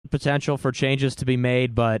potential for changes to be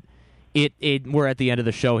made, but we're at the end of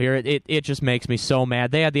the show here. It just makes me so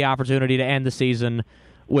mad. They had the opportunity to end the season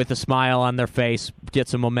with a smile on their face, get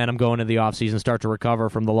some momentum going into the offseason, start to recover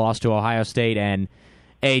from the loss to Ohio State, and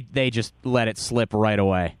they just let it slip right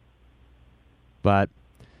away. But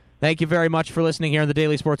thank you very much for listening here on the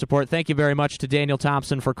Daily Sports Report. Thank you very much to Daniel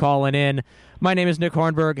Thompson for calling in. My name is Nick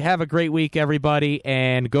Hornberg. Have a great week, everybody,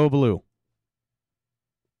 and go Blue.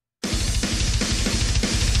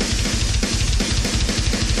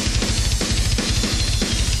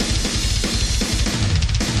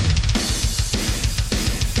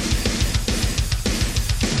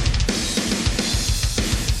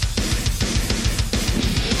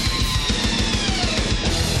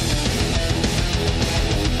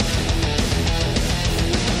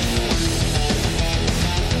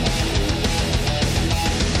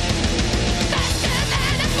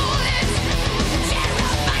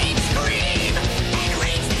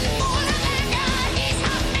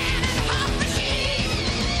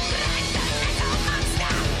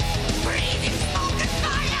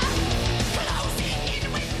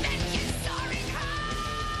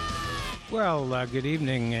 Good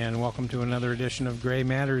evening, and welcome to another edition of Gray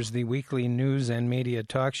Matters, the weekly news and media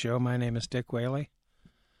talk show. My name is Dick Whaley.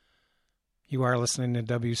 You are listening to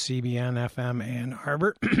WCBN FM Ann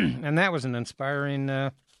Arbor, and that was an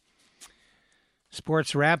inspiring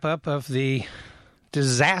sports wrap-up of the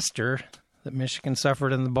disaster that Michigan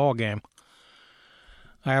suffered in the bowl game.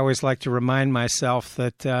 I always like to remind myself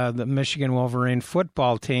that the Michigan Wolverine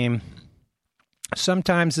football team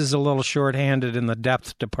sometimes is a little shorthanded in the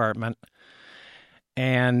depth department.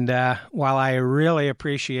 And while I really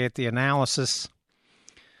appreciate the analysis,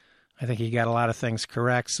 I think he got a lot of things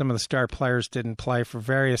correct. Some of the star players didn't play for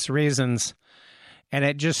various reasons. And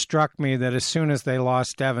it just struck me that as soon as they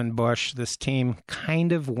lost Devin Bush, this team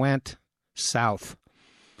kind of went south.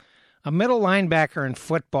 A middle linebacker in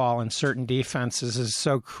football in certain defenses is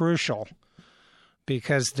so crucial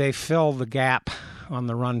because they fill the gap on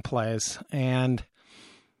the run plays. And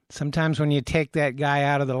sometimes when you take that guy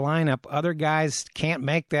out of the lineup, other guys can't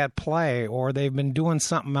make that play, or they've been doing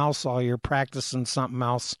something else all year, practicing something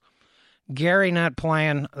else. Gary not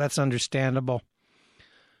playing, that's understandable.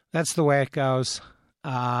 That's the way it goes.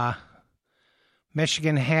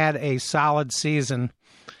 Michigan had a solid season,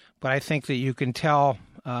 but I think that you can tell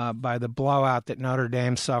by the blowout that Notre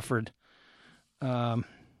Dame suffered, some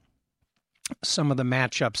of the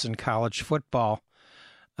matchups in college football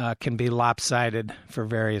can be lopsided for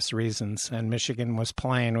various reasons, and Michigan was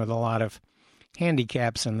playing with a lot of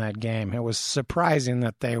handicaps in that game. It was surprising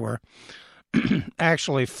that they were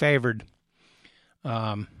actually favored,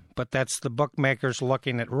 but that's the bookmakers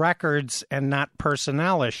looking at records and not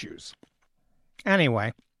personnel issues.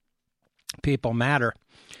 Anyway, people matter.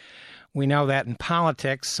 We know that in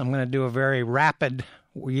politics. I'm going to do a very rapid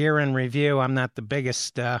year in review. I'm not the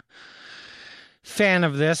biggest fan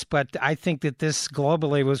of this, but I think that this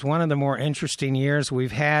globally was one of the more interesting years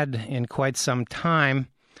we've had in quite some time.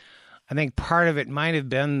 I think part of it might have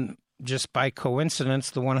been just by coincidence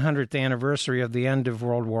the 100th anniversary of the end of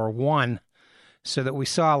World War I, so that we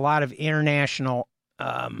saw a lot of international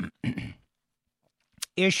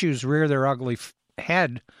issues rear their ugly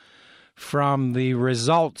head from the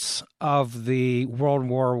results of the World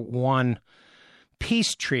War I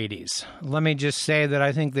peace treaties. Let me just say that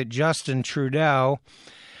I think that Justin Trudeau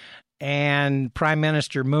and Prime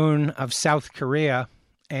Minister Moon of South Korea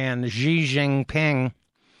and Xi Jinping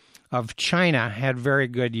of China had very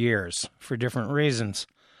good years for different reasons.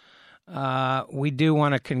 We do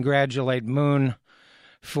want to congratulate Moon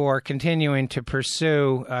for continuing to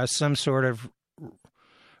pursue some sort of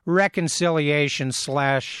reconciliation /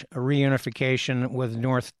 reunification with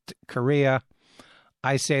North Korea.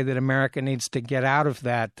 I say that America needs to get out of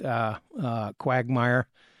that quagmire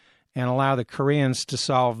and allow the Koreans to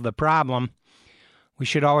solve the problem. We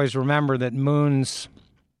should always remember that Moon's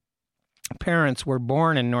parents were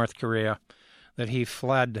born in North Korea, that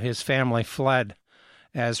his family fled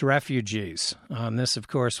as refugees. This, of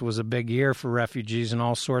course, was a big year for refugees in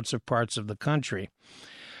all sorts of parts of the country.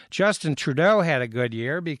 Justin Trudeau had a good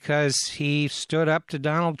year because he stood up to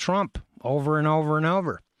Donald Trump over and over and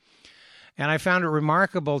over. And I found it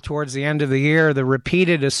remarkable towards the end of the year, the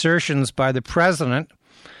repeated assertions by the president,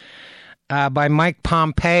 by Mike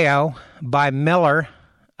Pompeo, by Miller,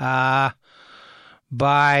 by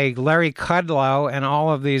Larry Kudlow, and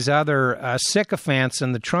all of these other sycophants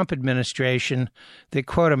in the Trump administration that,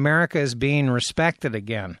 quote, America is being respected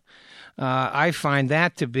again. I find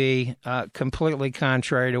that to be completely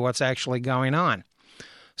contrary to what's actually going on.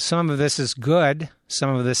 Some of this is good.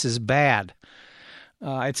 Some of this is bad.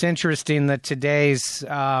 It's interesting that today's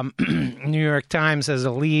New York Times has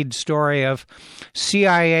a lead story of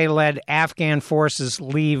CIA-led Afghan forces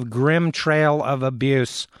leave grim trail of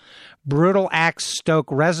abuse. Brutal acts stoke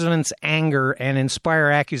residents' anger and inspire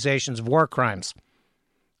accusations of war crimes.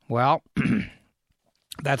 Well,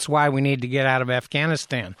 that's why we need to get out of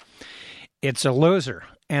Afghanistan. It's a loser.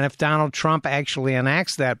 And if Donald Trump actually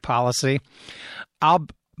enacts that policy, I'll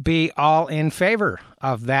be all in favor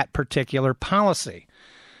of that particular policy.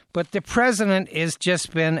 But the president has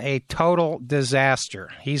just been a total disaster.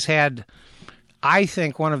 He's had, I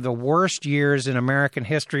think, one of the worst years in American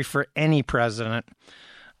history for any president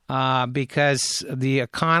because the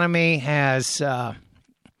economy has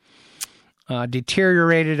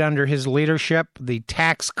deteriorated under his leadership. The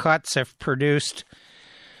tax cuts have produced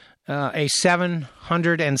a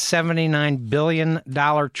 $779 billion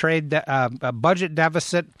budget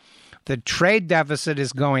deficit. The trade deficit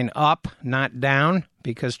is going up, not down,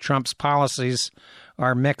 because Trump's policies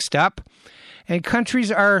are mixed up. And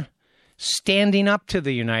countries are standing up to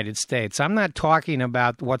the United States. I'm not talking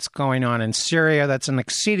about what's going on in Syria. That's an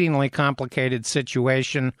exceedingly complicated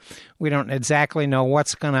situation. We don't exactly know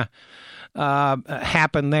what's going to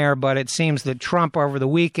happen there, but it seems that Trump over the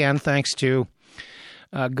weekend, thanks to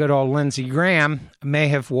good old Lindsey Graham, may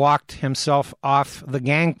have walked himself off the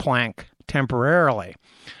gangplank temporarily.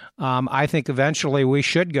 I think eventually we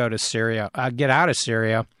should go to Syria, get out of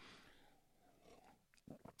Syria.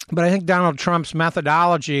 But I think Donald Trump's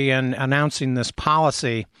methodology in announcing this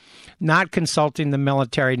policy, not consulting the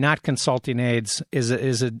military, not consulting aides, is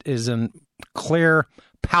a clear,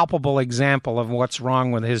 palpable example of what's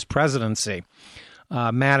wrong with his presidency.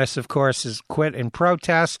 Mattis, of course, has quit in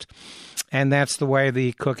protest, and that's the way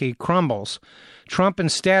the cookie crumbles. Trump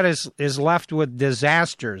instead is left with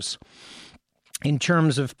disasters in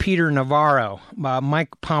terms of Peter Navarro,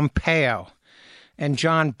 Mike Pompeo, and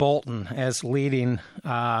John Bolton as leading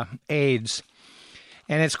aides.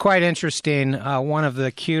 And it's quite interesting. One of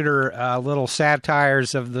the cuter little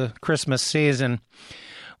satires of the Christmas season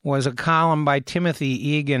was a column by Timothy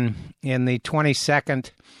Egan in the 22nd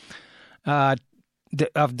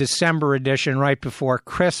of December edition, right before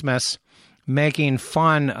Christmas, making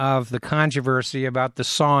fun of the controversy about the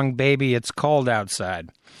song Baby It's Cold Outside.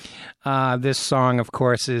 This song, of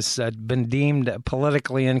course, has been deemed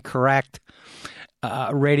politically incorrect.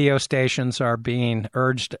 Radio stations are being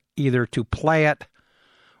urged either to play it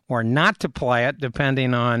or not to play it,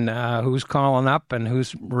 depending on who's calling up and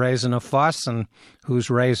who's raising a fuss and who's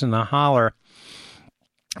raising a holler.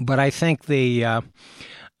 But I think the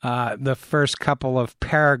first couple of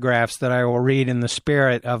paragraphs that I will read in the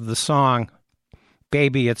spirit of the song,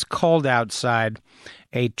 Baby It's Cold Outside,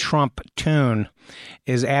 a Trump tune,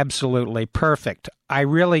 is absolutely perfect. I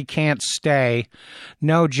really can't stay.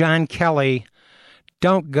 No, John Kelly,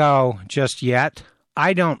 don't go just yet.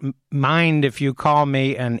 I don't mind if you call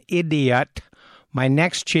me an idiot. My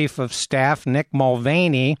next chief of staff, Nick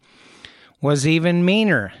Mulvaney, was even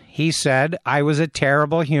meaner. He said I was a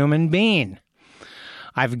terrible human being.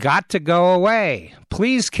 I've got to go away.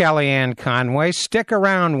 Please, Kellyanne Conway, stick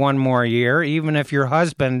around one more year, even if your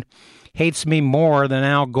husband hates me more than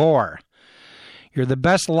Al Gore. You're the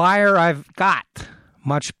best liar I've got,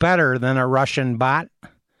 much better than a Russian bot.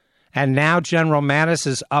 And now General Mattis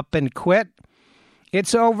is up and quit.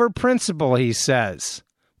 It's over principle, he says.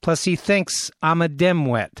 Plus he thinks I'm a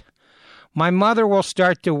dimwit. My mother will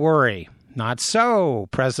start to worry. Not so,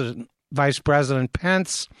 Vice President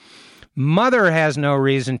Pence. Mother has no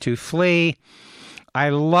reason to flee. I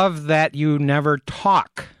love that you never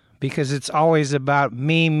talk, because it's always about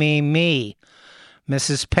me, me, me.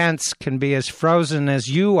 Mrs. Pence can be as frozen as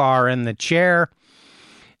you are in the chair,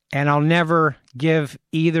 and I'll never give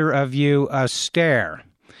either of you a stare.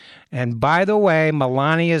 And by the way,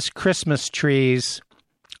 Melania's Christmas trees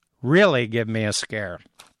really give me a scare.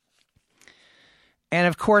 And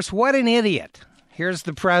of course, what an idiot. Here's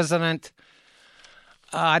the president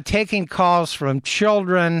taking calls from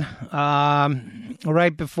children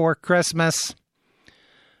right before Christmas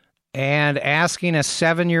and asking a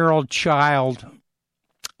 7-year-old child,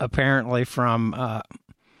 apparently from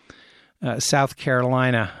South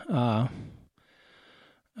Carolina,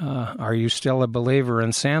 are you still a believer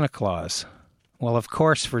in Santa Claus? Well, of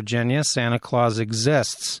course, Virginia, Santa Claus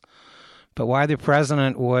exists. But why the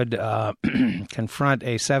president would confront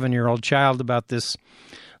a 7-year-old child about this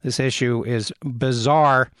issue is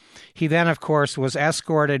bizarre. He then, of course, was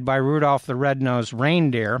escorted by Rudolph the Red-Nosed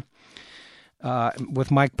Reindeer, with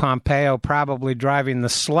Mike Pompeo probably driving the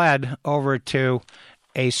sled over to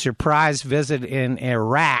a surprise visit in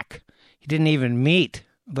Iraq. He didn't even meet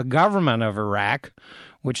the government of Iraq,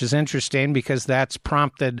 which is interesting because that's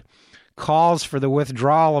prompted calls for the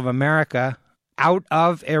withdrawal of America out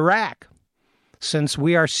of Iraq, since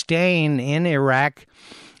we are staying in Iraq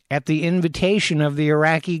at the invitation of the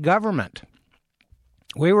Iraqi government.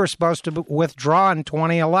 We were supposed to withdraw in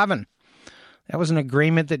 2011. That was an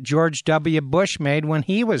agreement that George W. Bush made when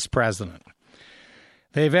he was president.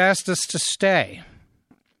 They've asked us to stay.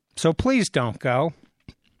 So please don't go.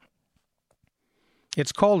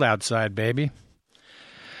 It's cold outside, baby.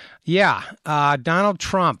 Yeah, Donald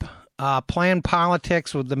Trump playing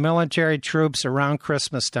politics with the military troops around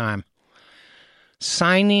Christmas time.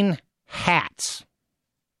 Signing hats.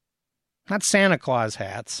 Not Santa Claus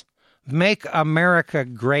hats. Make America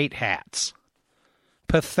Great hats.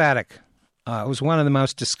 Pathetic. It was one of the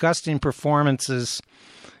most disgusting performances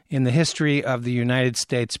in the history of the United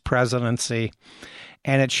States presidency,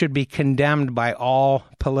 and it should be condemned by all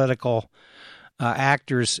political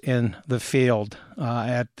actors in the field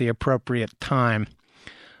at the appropriate time.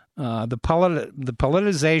 The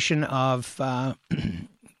politicization of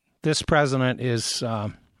this president is,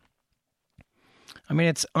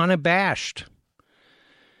 it's unabashed.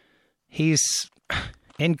 He's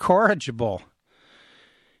incorrigible.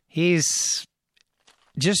 He's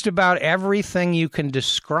just about everything you can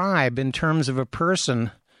describe in terms of a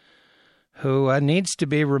person who needs to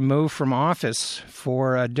be removed from office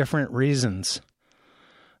for different reasons.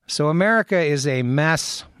 So America is a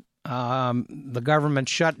mess. The government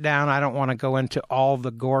shutdown, I don't want to go into all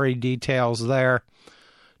the gory details there.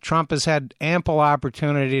 Trump has had ample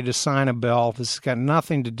opportunity to sign a bill. This has got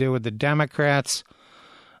nothing to do with the Democrats.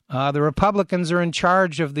 The Republicans are in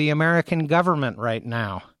charge of the American government right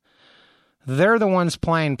now. They're the ones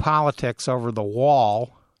playing politics over the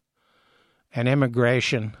wall and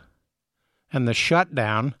immigration and the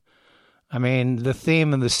shutdown. The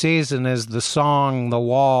theme of the season is the song, the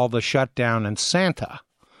wall, the shutdown, and Santa.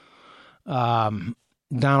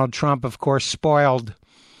 Donald Trump, of course, spoiled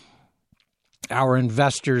our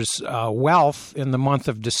investors' wealth in the month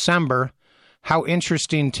of December. How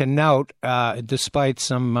interesting to note, despite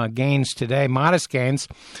some gains today, modest gains,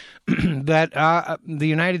 that the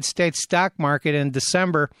United States stock market in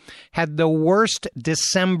December had the worst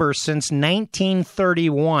December since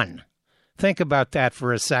 1931. Think about that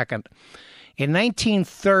for a second. In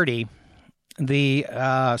 1930,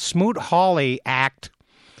 the Smoot-Hawley Act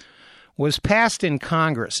was passed in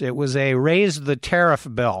Congress. It was a raise the tariff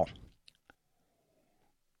bill.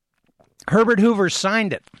 Herbert Hoover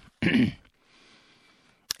signed it.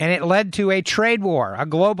 And it led to a trade war, a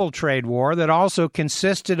global trade war that also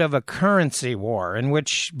consisted of a currency war in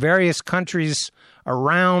which various countries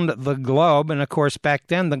around the globe, and of course back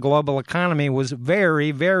then the global economy was very,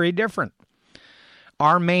 very different.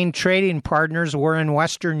 Our main trading partners were in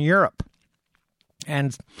Western Europe,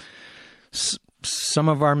 and some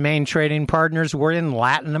of our main trading partners were in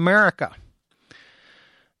Latin America.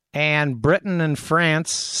 And Britain and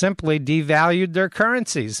France simply devalued their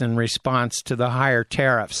currencies in response to the higher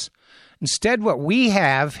tariffs. Instead, what we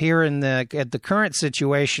have here at the current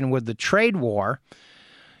situation with the trade war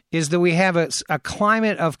is that we have a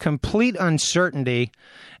climate of complete uncertainty,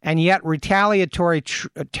 and yet retaliatory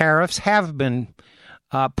tariffs have been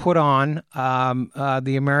put on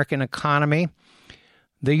the American economy.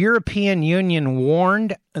 The European Union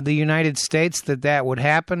warned the United States that would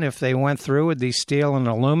happen if they went through with these steel and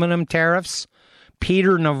aluminum tariffs.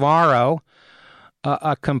 Peter Navarro,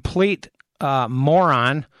 a complete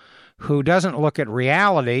moron who doesn't look at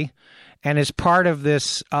reality and is part of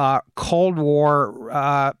this Cold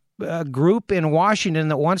War group in Washington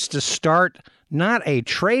that wants to start not a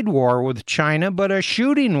trade war with China, but a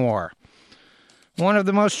shooting war. One of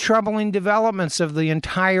the most troubling developments of the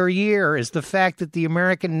entire year is the fact that the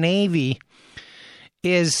American Navy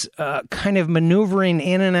is kind of maneuvering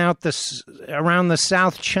in and out around the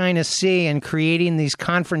South China Sea and creating these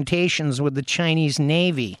confrontations with the Chinese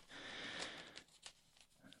Navy.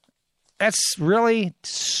 That's really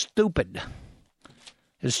stupid.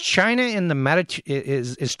 Is China in the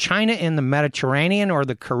Mediterranean or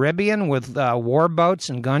the Caribbean with warboats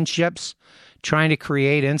and gunships trying to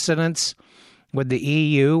create incidents with the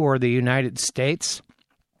EU or the United States?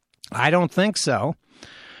 I don't think so.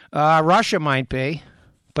 Russia might be,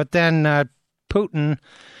 but then Putin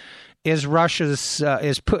is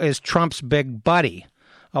is Trump's big buddy,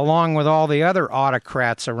 along with all the other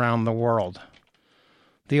autocrats around the world.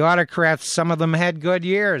 The autocrats, some of them had good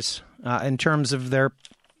years in terms of their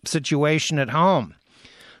situation at home.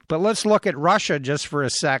 But let's look at Russia just for a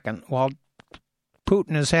second. While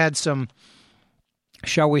Putin has had some,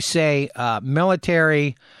 shall we say,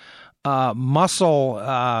 military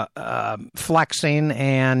muscle flexing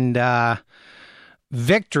and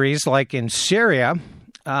victories, like in Syria.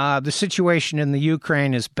 The situation in the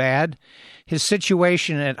Ukraine is bad. His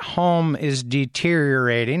situation at home is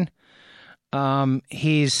deteriorating.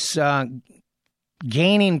 He's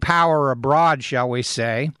gaining power abroad, shall we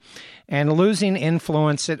say, and losing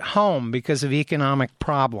influence at home because of economic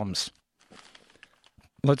problems.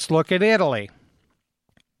 Let's look at Italy.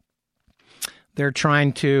 They're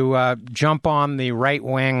trying to jump on the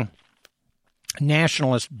right-wing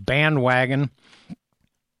nationalist bandwagon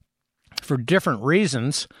for different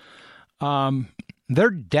reasons. Their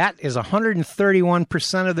debt is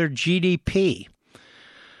 131% of their GDP.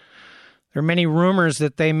 There are many rumors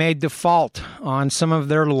that they may default on some of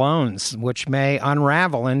their loans, which may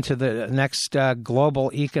unravel into the next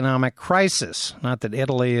global economic crisis. Not that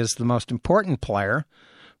Italy is the most important player,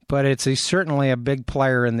 but it's certainly a big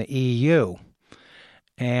player in the EU.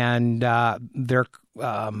 And their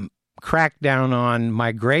crackdown on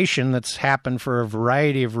migration that's happened for a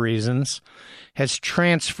variety of reasons has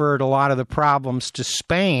transferred a lot of the problems to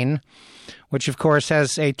Spain, which, of course,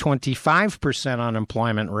 has a 25%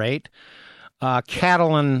 unemployment rate.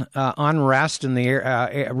 Catalan unrest in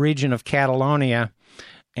the region of Catalonia,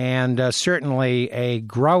 and certainly a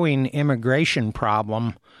growing immigration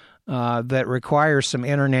problem that requires some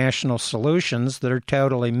international solutions that are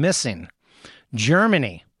totally missing.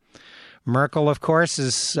 Germany. Merkel, of course,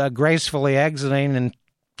 is gracefully exiting in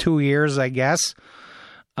 2 years, I guess.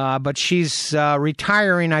 But she's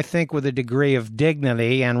retiring, I think, with a degree of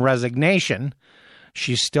dignity and resignation.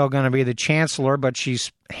 She's still going to be the chancellor, but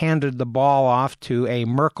she's handed the ball off to a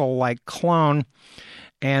Merkel-like clone.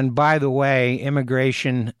 And by the way,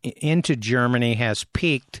 immigration into Germany has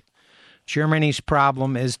peaked. Germany's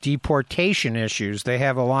problem is deportation issues. They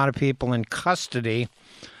have a lot of people in custody,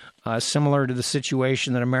 similar to the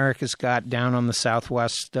situation that America's got down on the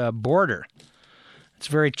southwest border. It's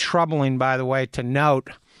very troubling, by the way, to note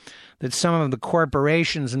that some of the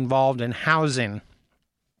corporations involved in housing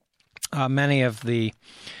many of the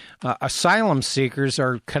asylum seekers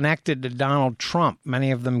are connected to Donald Trump.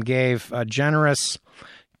 Many of them gave generous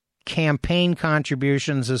campaign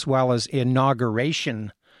contributions as well as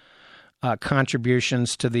inauguration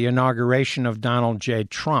contributions to the inauguration of Donald J.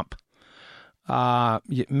 Trump.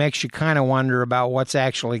 It makes you kind of wonder about what's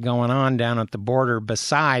actually going on down at the border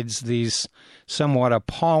besides these somewhat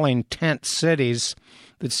appalling tent cities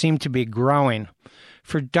that seem to be growing.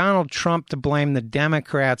 For Donald Trump to blame the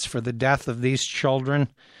Democrats for the death of these children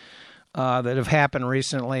that have happened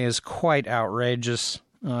recently is quite outrageous.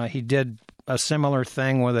 He did a similar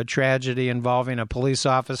thing with a tragedy involving a police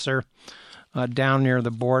officer down near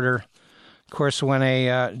the border. Of course, when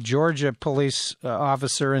a Georgia police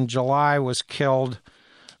officer in July was killed,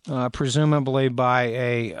 presumably by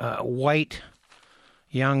a white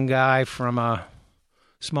young guy from a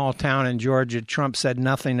small town in Georgia, Trump said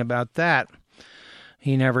nothing about that.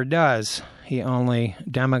 He never does. He only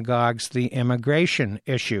demagogues the immigration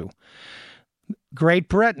issue. Great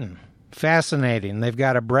Britain, fascinating. They've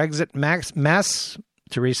got a Brexit mess.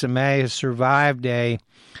 Theresa May has survived a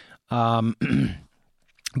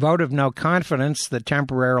vote of no confidence that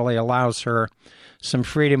temporarily allows her some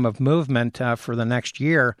freedom of movement for the next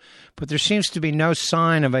year, but there seems to be no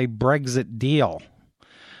sign of a Brexit deal.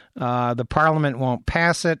 The Parliament won't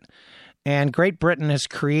pass it, and Great Britain has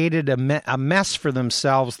created a mess for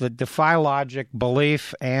themselves that defy logic,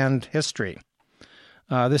 belief, and history.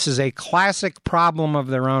 This is a classic problem of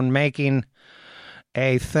their own making,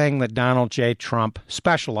 a thing that Donald J. Trump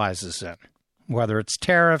specializes in, whether it's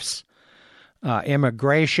tariffs,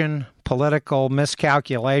 immigration, political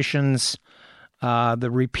miscalculations, the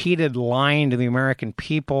repeated lying to the American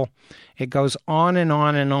people. It goes on and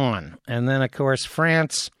on and on. And then, of course,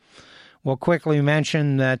 France will quickly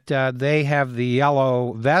mention that they have the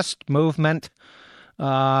yellow vest movement.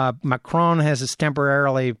 Macron has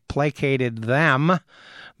temporarily placated them,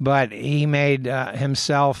 but he made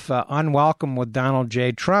himself unwelcome with Donald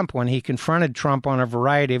J. Trump when he confronted Trump on a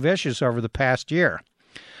variety of issues over the past year.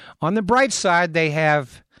 On the bright side, they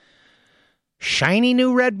have shiny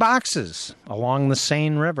new red boxes along the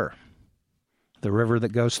Seine River, the river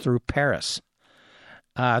that goes through Paris.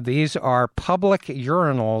 These are public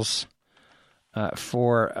urinals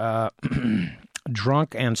for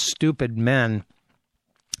drunk and stupid men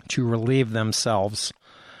to relieve themselves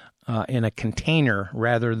in a container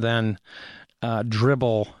rather than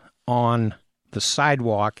dribble on the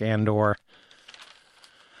sidewalk and or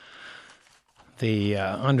the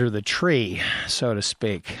under the tree, so to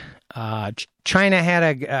speak. China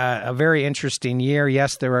had a very interesting year.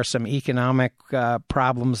 Yes, there are some economic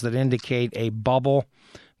problems that indicate a bubble,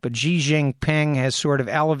 but Xi Jinping has sort of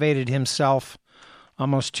elevated himself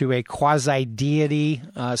almost to a quasi-deity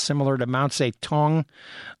similar to Mao Zedong.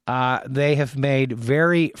 They have made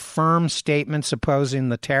very firm statements opposing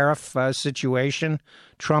the tariff situation.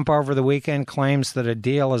 Trump over the weekend claims that a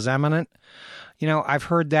deal is imminent. You know, I've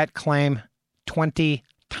heard that claim 20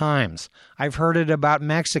 times. I've heard it about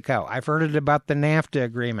Mexico. I've heard it about the NAFTA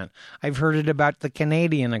agreement. I've heard it about the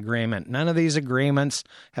Canadian agreement. None of these agreements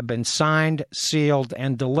have been signed, sealed,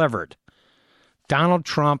 and delivered. Donald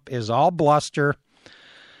Trump is all bluster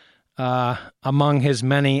among his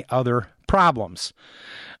many other problems.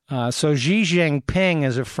 So Xi Jinping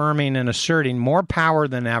is affirming and asserting more power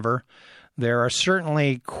than ever. There are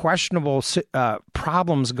certainly questionable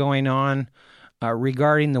problems going on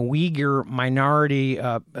regarding the Uyghur minority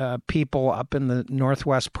people up in the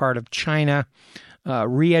northwest part of China.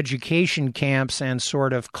 Re-education camps and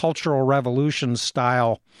sort of cultural revolution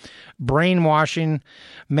style brainwashing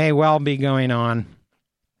may well be going on.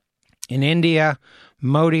 In India,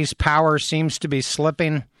 Modi's power seems to be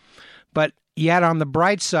slipping, but yet on the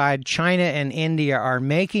bright side, China and India are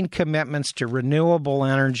making commitments to renewable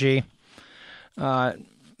energy.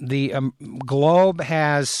 The globe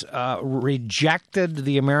has rejected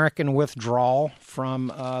the American withdrawal from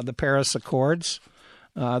the Paris Accords.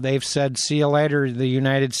 They've said, see you later, the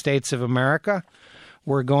United States of America.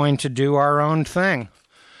 We're going to do our own thing.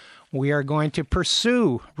 We are going to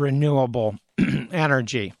pursue renewable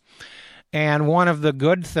energy. And one of the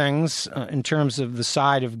good things in terms of the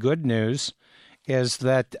side of good news is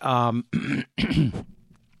that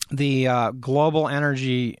the Global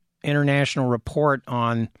Energy International Report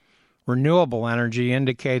on renewable energy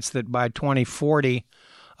indicates that by 2040,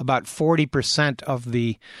 about 40% of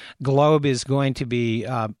the globe is going to be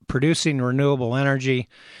producing renewable energy.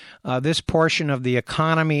 This portion of the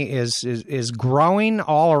economy is growing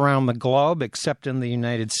all around the globe, except in the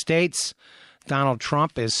United States. Donald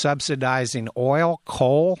Trump is subsidizing oil,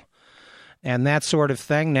 coal, and that sort of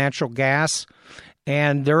thing, natural gas.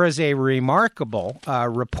 And there is a remarkable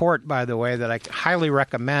report, by the way, that I highly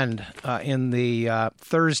recommend in the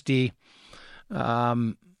Thursday, December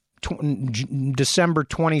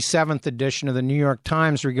 27th edition of the New York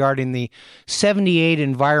Times regarding the 78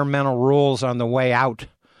 environmental rules on the way out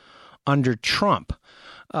under Trump.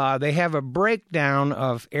 They have a breakdown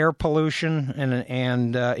of air pollution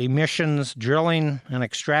and emissions, drilling and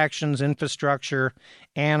extractions, infrastructure,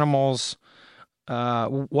 animals,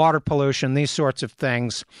 water pollution, these sorts of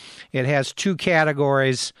things. It has two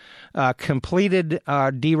categories, completed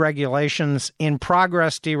deregulations,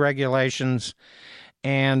 in-progress deregulations,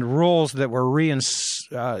 and rules that were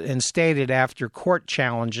reinstated after court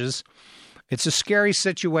challenges. It's a scary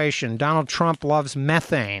situation. Donald Trump loves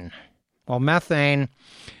methane. Well, methane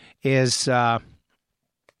is about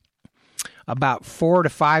 4 to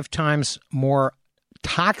 5 times more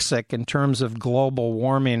toxic in terms of global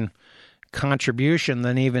warming contribution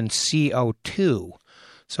than even CO2.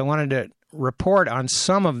 So I wanted to report on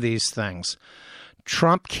some of these things.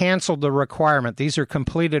 Trump canceled the requirement, these are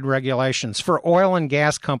completed regulations, for oil and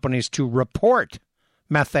gas companies to report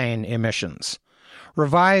methane emissions.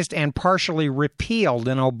 Revised and partially repealed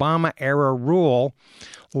an Obama-era rule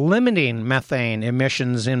limiting methane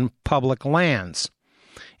emissions in public lands,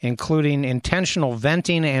 including intentional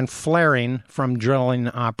venting and flaring from drilling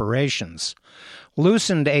operations.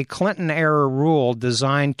 Loosened a Clinton-era rule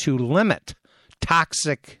designed to limit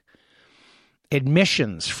toxic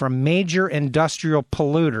emissions from major industrial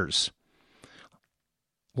polluters.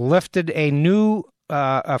 Lifted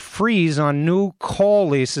a freeze on new coal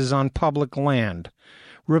leases on public land.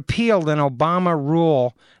 Repealed an Obama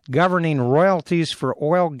rule governing royalties for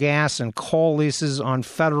oil, gas, and coal leases on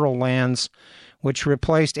federal lands, which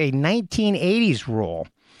replaced a 1980s rule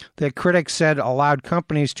that critics said allowed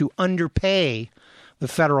companies to underpay the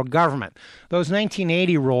federal government. Those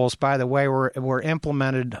 1980 rules, by the way, were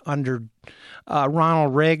implemented under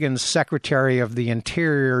Ronald Reagan's Secretary of the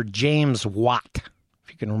Interior, James Watt,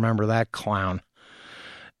 if you can remember that clown.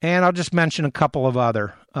 And I'll just mention a couple of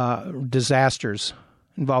other disasters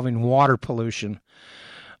involving water pollution.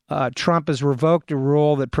 Trump has revoked a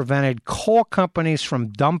rule that prevented coal companies from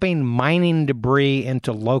dumping mining debris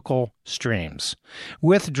into local streams.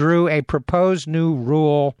 Withdrew a proposed new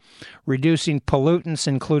rule reducing pollutants,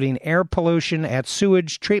 including air pollution at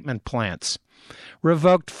sewage treatment plants.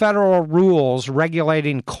 Revoked federal rules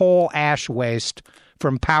regulating coal ash waste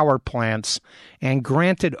from power plants and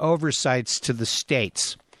granted oversights to the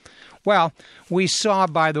states. Well, we saw,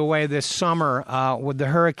 by the way, this summer with the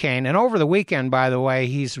hurricane, and over the weekend, by the way,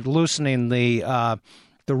 he's loosening the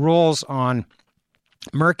rules on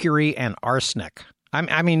mercury and arsenic.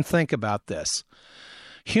 I mean, think about this.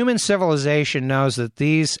 Human civilization knows that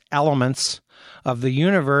these elements of the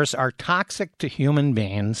universe are toxic to human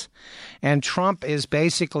beings, and Trump is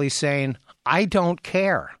basically saying, I don't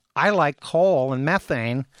care. I like coal and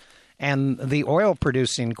methane and the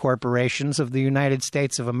oil-producing corporations of the United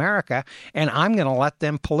States of America, and I'm going to let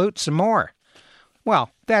them pollute some more. Well,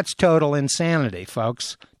 that's total insanity,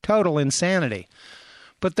 folks. Total insanity.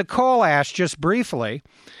 But the coal ash, just briefly,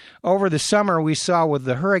 over the summer we saw with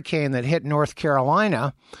the hurricane that hit North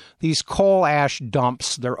Carolina, these coal ash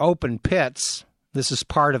dumps, they're open pits. This is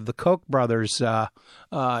part of the Koch brothers'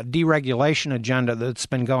 deregulation agenda that's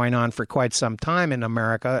been going on for quite some time in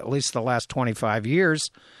America, at least the last 25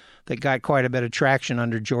 years, that got quite a bit of traction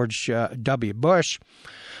under George W. Bush,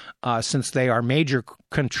 since they are major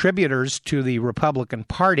contributors to the Republican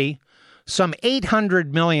Party. Some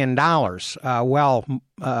 $800 million, a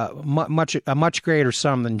much greater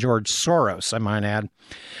sum than George Soros, I might add.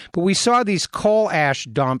 But we saw these coal ash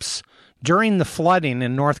dumps during the flooding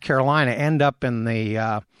in North Carolina end up in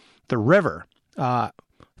the river. I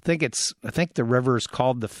think the river is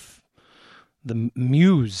called the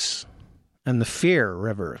Meuse and the Fear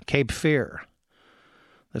River, Cape Fear,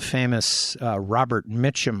 the famous Robert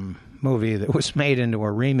Mitchum movie that was made into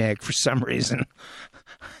a remake for some reason.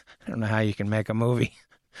 I don't know how you can make a movie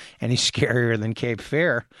any scarier than Cape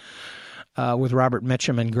Fear with Robert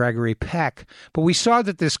Mitchum and Gregory Peck. But we saw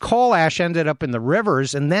that this coal ash ended up in the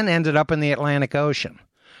rivers and then ended up in the Atlantic Ocean.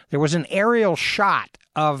 There was an aerial shot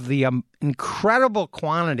of the incredible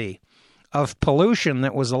quantity of pollution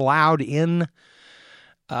that was allowed into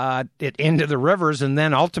the rivers and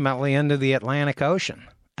then ultimately into the Atlantic Ocean.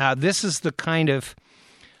 This is the kind of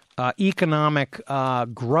economic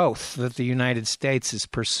growth that the United States is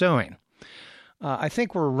pursuing. I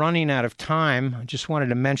think we're running out of time. I just wanted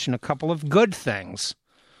to mention a couple of good things.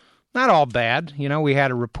 Not all bad. You know, we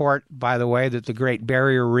had a report, by the way, that the Great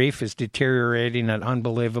Barrier Reef is deteriorating at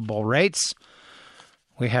unbelievable rates.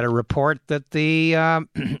 We had a report that the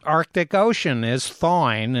Arctic Ocean is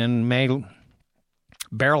thawing and may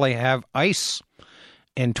barely have ice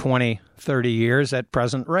in 20, 30 years at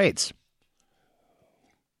present rates.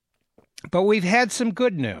 But we've had some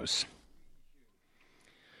good news.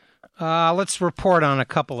 Let's report on a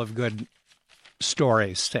couple of good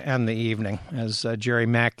stories to end the evening as Jerry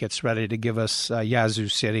Mack gets ready to give us Yazoo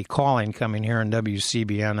City Calling coming here on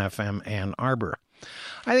WCBN FM Ann Arbor.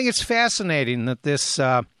 I think it's fascinating that this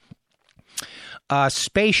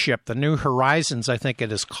spaceship, the New Horizons, I think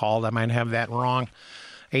it is called, I might have that wrong,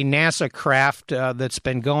 a NASA craft that's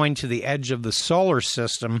been going to the edge of the solar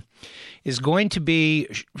system, is going to be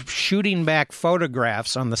shooting back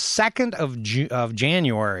photographs on the 2nd of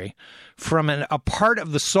January from a part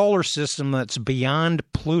of the solar system that's beyond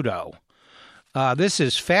Pluto. This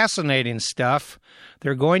is fascinating stuff.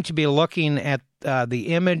 They're going to be looking at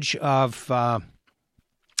the image of, I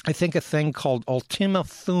think, a thing called Ultima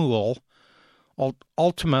Thule.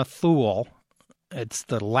 Ultima Thule. It's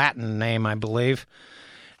the Latin name, I believe.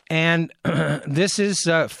 And this is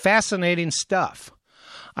fascinating stuff.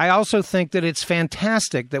 I also think that it's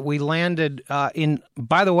fantastic that we landed in,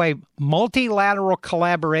 by the way, multilateral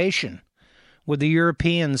collaboration with the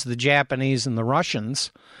Europeans, the Japanese, and the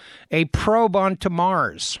Russians, a probe onto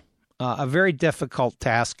Mars, a very difficult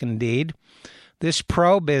task indeed. This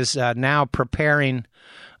probe is now preparing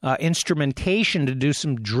instrumentation to do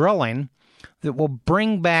some drilling that will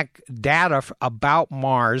bring back data about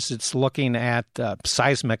Mars. It's looking at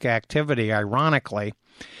seismic activity, ironically.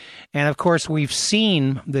 And, of course, we've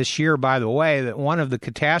seen this year, by the way, that one of the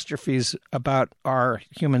catastrophes about our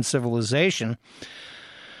human civilization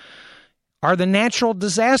are the natural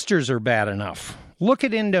disasters are bad enough. Look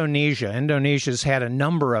at Indonesia. Indonesia's had a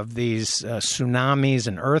number of these tsunamis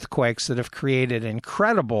and earthquakes that have created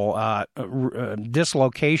incredible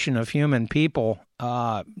dislocation of human people,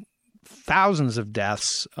 thousands of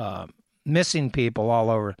deaths, missing people all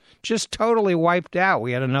over, just totally wiped out.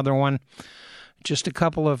 We had another one just a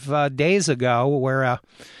couple of days ago where a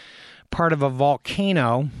part of a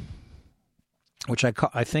volcano, which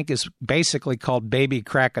I think is basically called Baby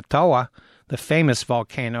Krakatoa, the famous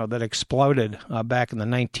volcano that exploded back in the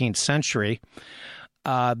 19th century,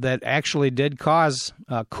 that actually did cause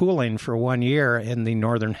cooling for 1 year in the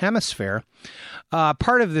northern hemisphere.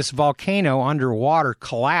 Part of this volcano underwater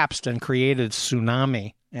collapsed and created a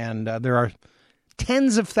tsunami, and there are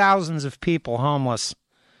tens of thousands of people homeless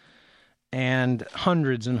and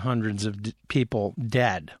hundreds of people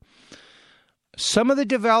dead. Some of the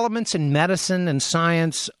developments in medicine and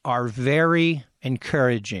science are very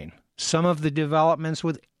encouraging. Some of the developments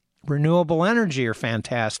with renewable energy are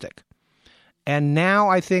fantastic. And now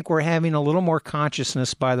I think we're having a little more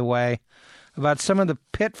consciousness, by the way, about some of the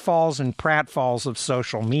pitfalls and pratfalls of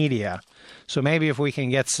social media. So maybe if we can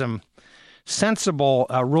get some sensible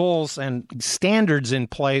rules and standards in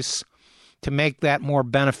place to make that more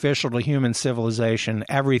beneficial to human civilization,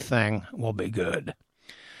 everything will be good.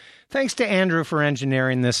 Thanks to Andrew for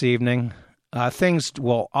engineering this evening. Things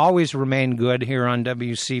will always remain good here on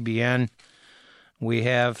WCBN. We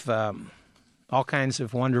have all kinds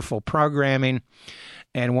of wonderful programming,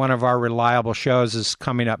 and one of our reliable shows is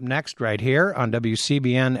coming up next right here on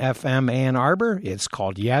WCBN FM Ann Arbor. It's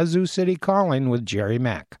called Yazoo City Calling with Jerry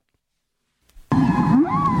Mack.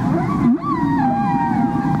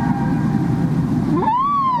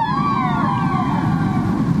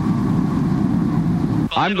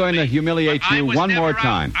 I'm going to humiliate you one more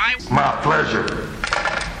time. My pleasure.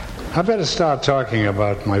 I better start talking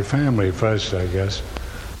about my family first, I guess.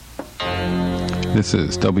 This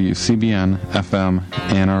is WCBN FM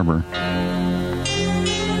Ann Arbor.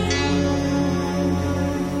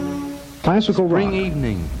 Classical rock. Spring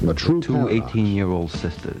evening. A true two paradox. 18-year-old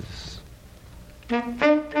sisters.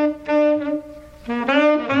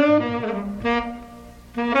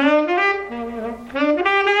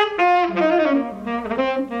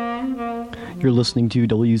 You're listening to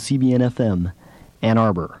WCBN FM, Ann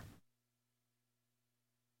Arbor.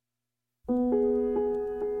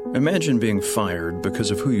 Imagine being fired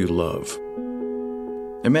because of who you love.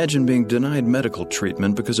 Imagine being denied medical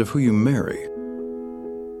treatment because of who you marry.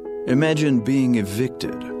 Imagine being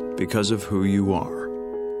evicted because of who you are.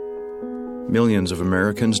 Millions of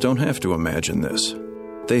Americans don't have to imagine this.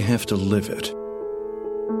 They have to live it.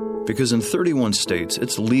 Because in 31 states,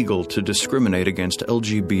 it's legal to discriminate against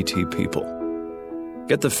LGBT people.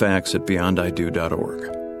 Get the facts at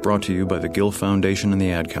beyondido.org. Brought to you by the Gill Foundation and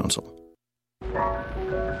the Ad Council.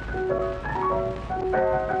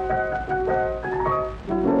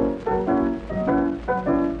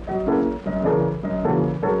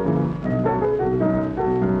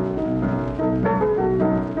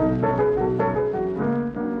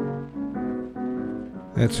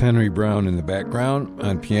 That's Henry Brown in the background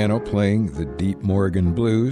on piano playing the Deep Morgan Blues.